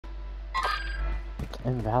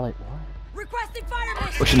Invalid what? Requesting fire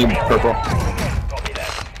mission. What you need, purple? Copy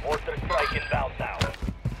that. Mortar strike inbound now.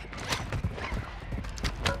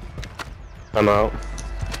 I'm out.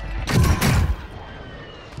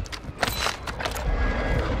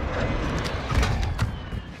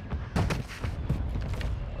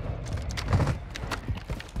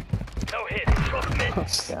 No hit. Just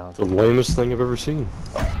miss. Down. The lamest thing I've ever seen.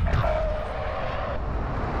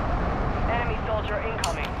 Enemy soldier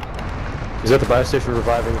incoming. He's at the buy station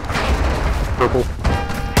reviving. Purple.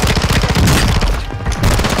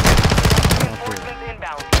 Reinforcements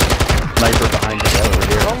inbound. Sniper behind us over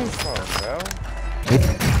here.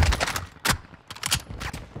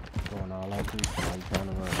 Going all out these like trying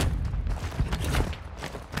to run.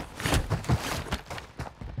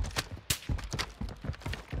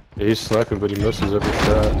 Yeah, he's sniping, but he misses every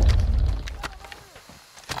shot.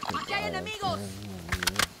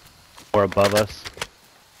 Or above us.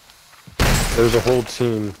 There's a whole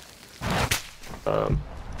team.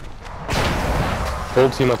 Whole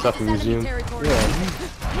team on top of the museum.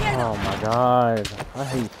 Oh my god. I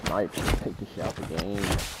hate snipers. Take this shit out the game. I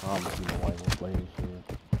promise you, my wife will play this shit.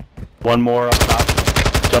 One more up top.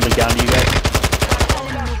 Jumping down to you guys.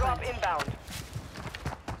 Drop inbound.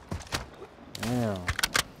 Damn.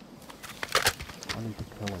 I need to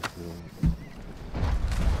kill him, dude.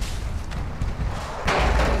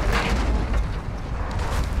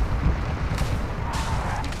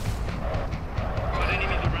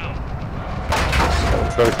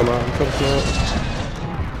 Try to come out. Try to come out.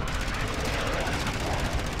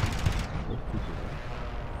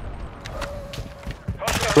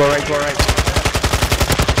 Go right, go right.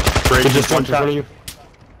 He just jumped in front of you.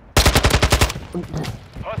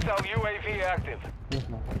 Hostile UAV active. There's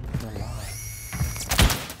no lie.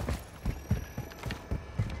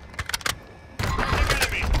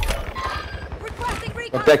 Requesting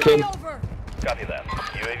recon Up that kid. flyover. Copy that.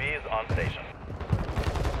 UAV is on station.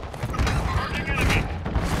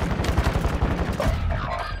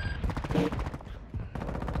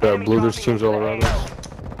 Blue, there's teams all around us.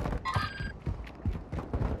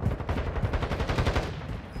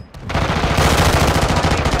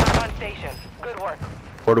 On station. Good work.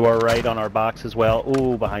 Or to our right on our box as well.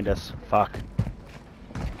 Ooh, behind us. Fuck.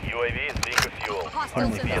 UAV is being refueled.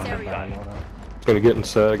 Hostiles in this area. It's gonna get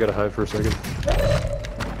inside. I gotta hide for a second.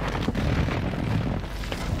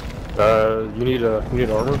 You need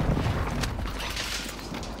armor?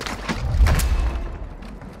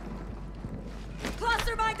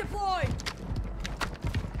 Cluster mine deployed.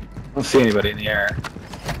 I don't see anybody in the air.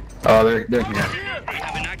 Oh, they're here. We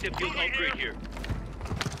have an active field upgrade here.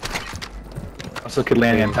 Also could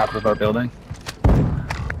landing on top of our building.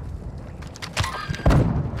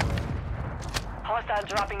 Hostile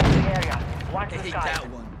dropping into the area. Watch the sky.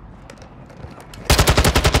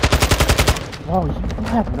 Bro, you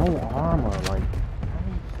have no armor. Like, how are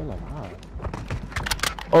you still alive?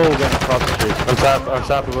 Oh, getting across the street. On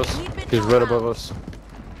top of us. He's right above us.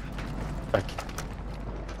 Back.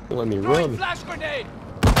 Let me run. Flash grenade.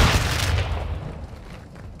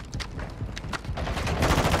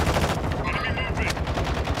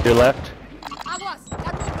 Your left. Hostile.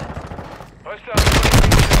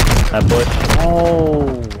 That bush.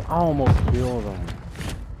 Oh, I almost killed him.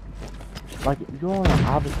 Like, you're on the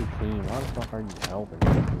opposite team. Why the fuck are you helping me,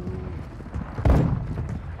 dude?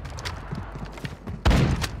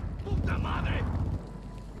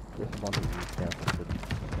 Just a bunch of these campers.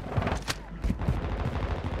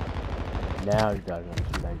 Now you guys want to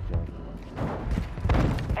see that jump.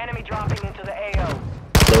 Enemy dropping into the AO.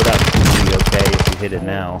 Load up. Be okay if you hit it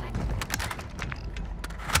now.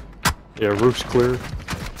 Yeah, roof's clear.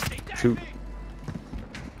 Shoot.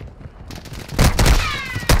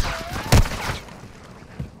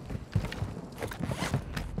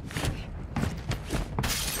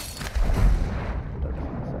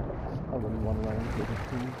 I really want to run into this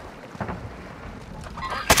team.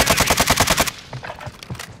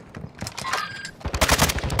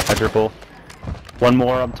 Triple. One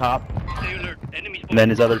more up top. Stay alert. Enemies. And then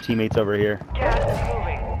his other teammates over here. Gas is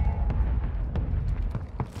moving.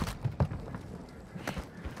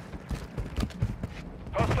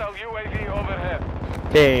 Hostile UAV overhead.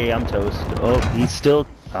 Hey, I'm toast. Oh, he's still.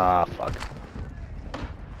 Ah, fuck.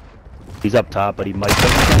 He's up top, but he might.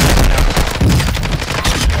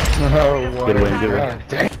 Oh, Good win, good win.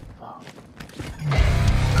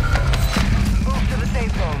 Move to the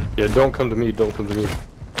safe zone. Yeah, don't come to me. Don't come to me.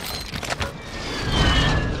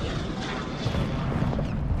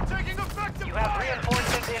 You have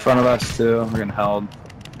reinforcements in front of us too. We're getting held.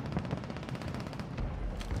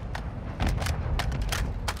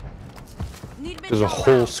 There's a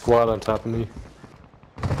whole squad on top of me.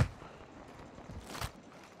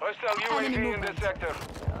 Hostile Enemy UAV in movement. this sector.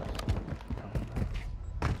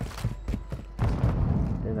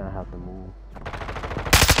 They're gonna have to move.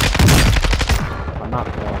 I'm not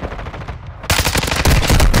going.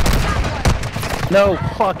 No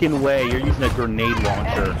fucking way. You're using a grenade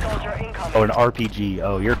launcher. Enemy soldier incoming. Oh, an RPG.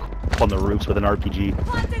 Oh, you're on the roofs with an RPG.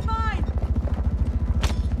 Planting mine!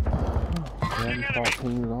 Damn, all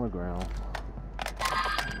teams on the ground.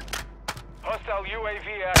 Hostile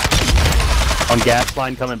UAV active. On gas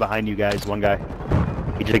line coming behind you guys. One guy.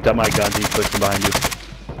 He just picked up my guns and he's pushing behind you.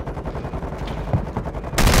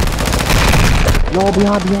 No,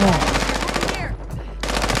 beyond. Here!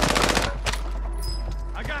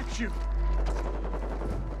 I got you.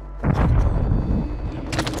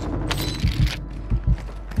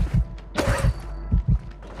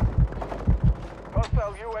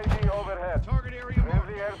 Hostile UAV overhead. Target area marked.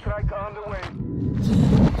 Heavy airstrike on the way.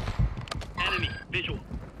 Enemy visual.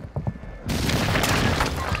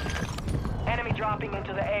 Enemy dropping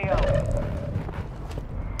into the AO.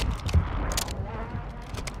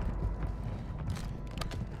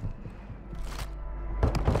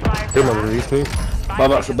 They're underneath me.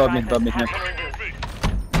 Above me here.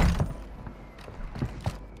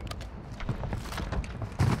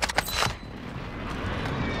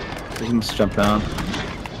 He must jump down.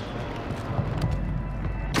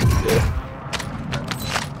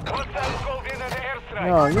 Hostile called in an airstrike.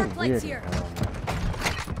 No, you're Armor plates weird. here.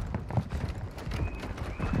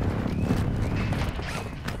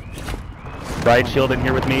 Riot shield in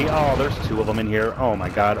here with me. Oh, there's two of them in here. Oh my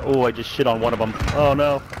god. Oh, I just shit on one of them. Oh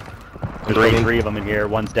no. There's three of them in here.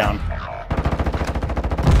 One's down.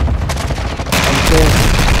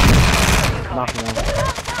 Knock one.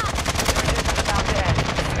 About to end.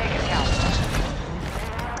 Make it count.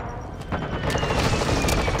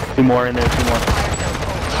 Two more in there. Two more. Fire sales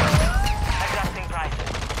over. Adjusting prices.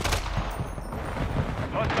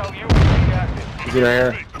 Hostile UAV active. He's in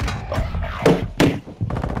here.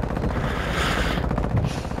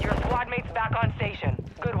 Your squad mates back on station.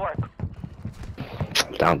 Good work.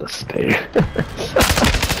 Down the stairs.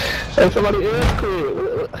 Hey, somebody is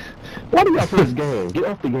cool. Why do y'all play this game? Get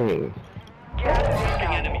off the game. Gas is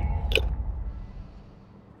Marking inbound. enemy.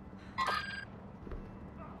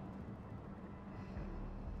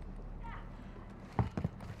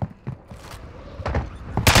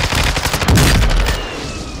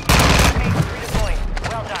 Grenades redeploying.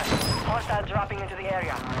 Well done. Hostiles dropping into the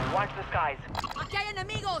area. Watch the skies. Aquí hay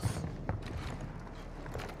enemigos!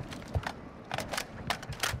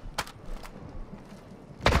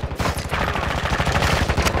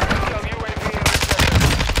 Hostile UAV in this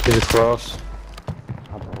sector. Get across.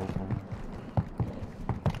 I broke them.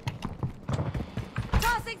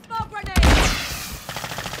 Tossing smoke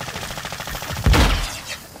grenade!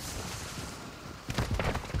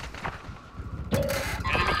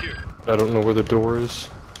 Enemy here. I don't know where the door is.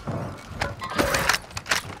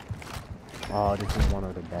 Oh, this is one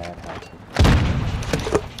of the bad houses.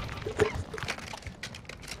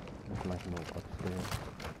 This might move upstairs.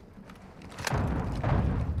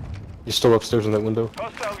 You're still upstairs in that window?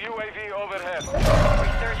 Hostile UAV overhead.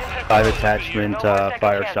 Resurgence has 5 closed. attachment No more second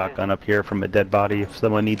fire chances. shotgun up here from a dead body if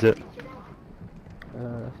someone needs it.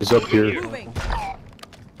 Uh, He's up here. Moving!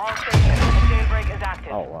 All stations. The jailbreak is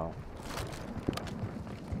active. oh wow.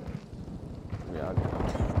 Yeah, I got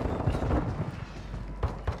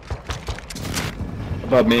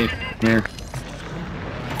Above me. Here.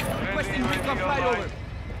 Requesting recon flyover.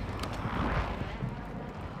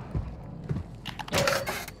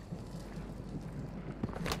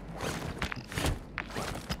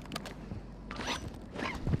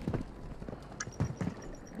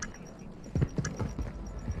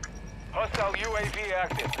 Hostile UAV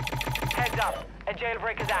active. Heads up. A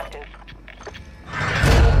jailbreak is active.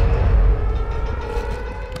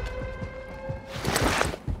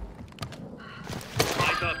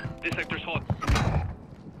 Eyes up. This sector's hot.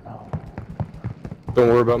 Don't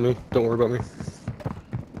worry about me. Don't worry about me.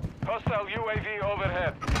 Hostile UAV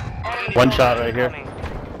overhead. Enemy One shot right here. incoming.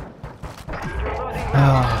 You're losing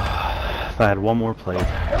ground. If I had one more plate. You're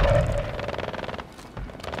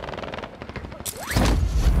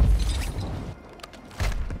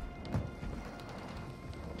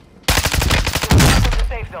out of the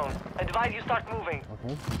safe zone. Advise you start moving.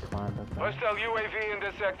 okay, he climbed up there. Hostile UAV in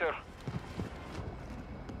this sector.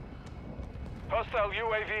 Hostile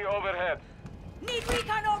UAV overhead. Need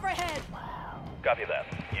recon overhead! Copy that.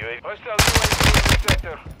 UAV. Hostile UAV in this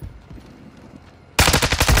sector.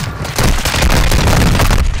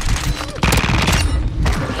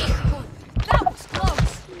 That was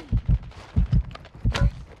close!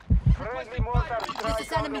 Friendly mortar strike This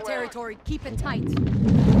is on enemy the way. territory. Keep it tight.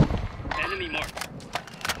 Enemy marked.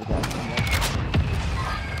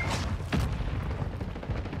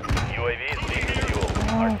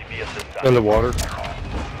 RTB at this time. In the water.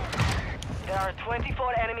 There are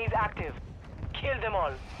 24 enemies active. Kill them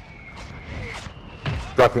all.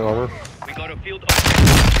 Dropping armor. We got a field.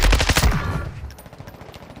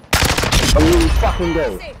 Oh, fucking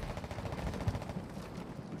go. Safe.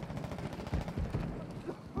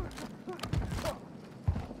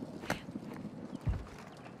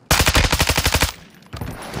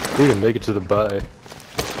 We can make it to the buy.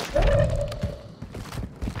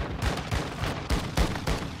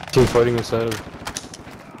 Team fighting inside of.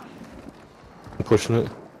 I'm pushing it.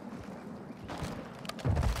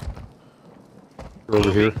 We're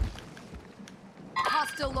over here.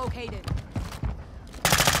 Hostile located.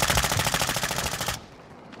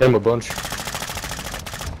 Hit him a bunch.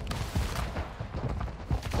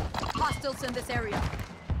 Hostiles in this area.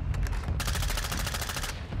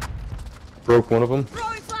 Broke one of them.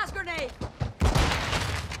 Throwing flash grenade.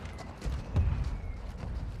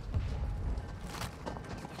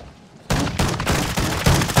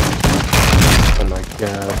 Oh my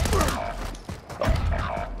god.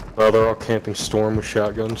 Oh, they're all camping storm with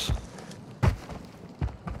shotguns.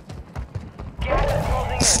 Gas is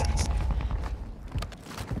closing in.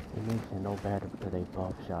 It makes it no better because they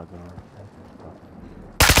both shotgun.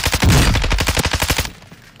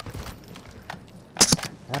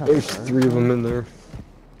 There's 3 of them in there.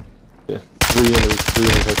 Yeah, 3 in there. 3 in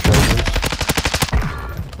there have shotguns.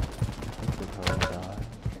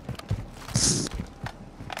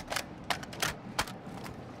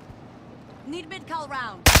 Need mid-cal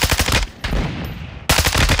round.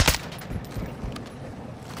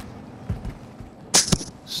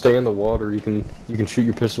 Stay in the water. You can shoot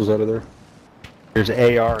your pistols out of there. There's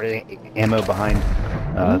AR ammo behind.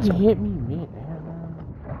 You hit me mid-air, man.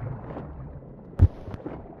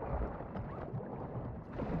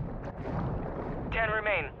 10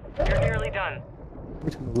 remain. You're nearly done.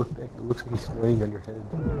 Every time I look back, it looks like he's laying on your head.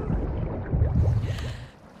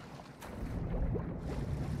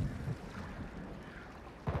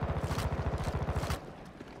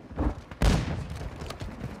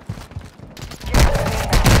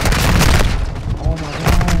 Oh my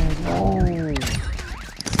god, no.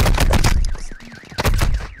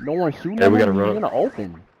 No one shooting Yeah, at we him, gotta he's run. in the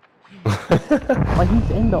open. Like he's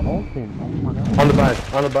in the open. Oh my god. On the buy.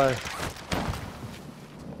 On the buy.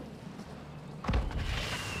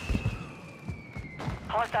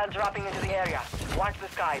 Hostile dropping into the area. Watch the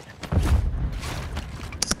skies.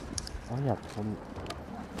 Oh yeah, 20.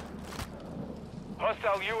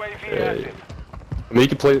 Hostile UAV Hey. active. I mean, you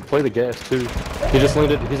can play the gas too. He just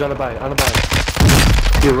landed. He's on the buy. On the buy.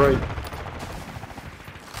 You're right.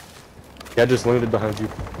 Yeah, I just landed behind you.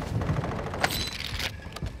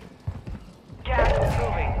 Gas is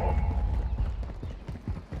moving.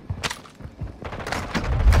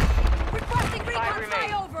 Requesting 5 recon remain.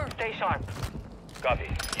 flyover. Stay sharp. Copy.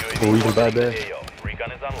 UAV Oh, you can buy coordinating that. AO.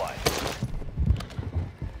 Recon is online.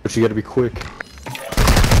 But you gotta be quick.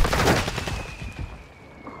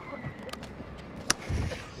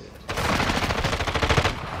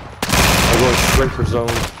 I'm going straight for zone.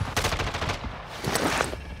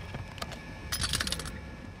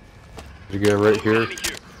 You get right here. Enemy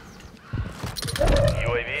here.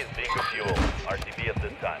 UAV is being refueled. RTB at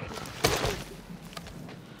this time.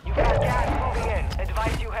 You got gas moving in.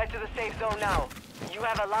 Advise you head to the safe zone now. You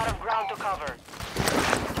have a lot of ground to cover.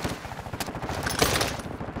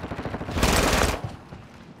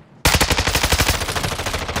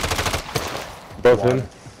 Both in.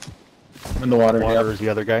 In the water. Water is the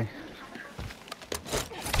other guy.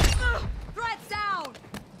 Threats down.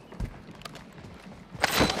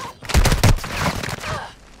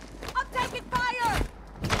 I'm taking fire.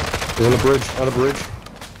 He's on the bridge. On the bridge.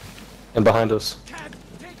 And behind us.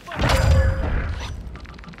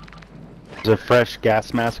 There's a fresh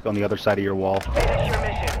gas mask on the other side of your wall. Finish your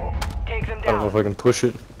mission. Take them I don't know if down. I can push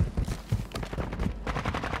it.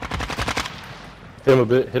 Hit him a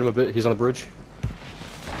bit. Hit him a bit. He's on the bridge.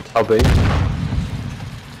 How big?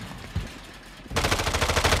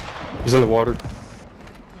 He's in the water.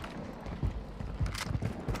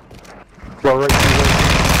 Well, right.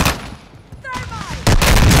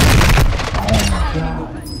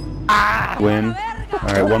 Win.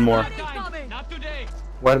 Alright, one more.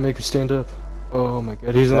 Why'd it make you stand up? Oh my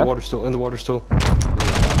god, he's in the water still. In the water still. Check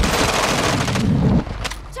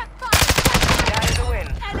fire. That is a win.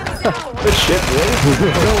 Enemy down. Good shit,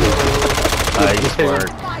 Nice work.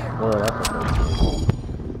 Fire. Oh, that's a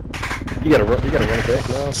You gotta run it back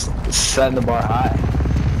now. Setting the bar high.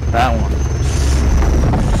 That one.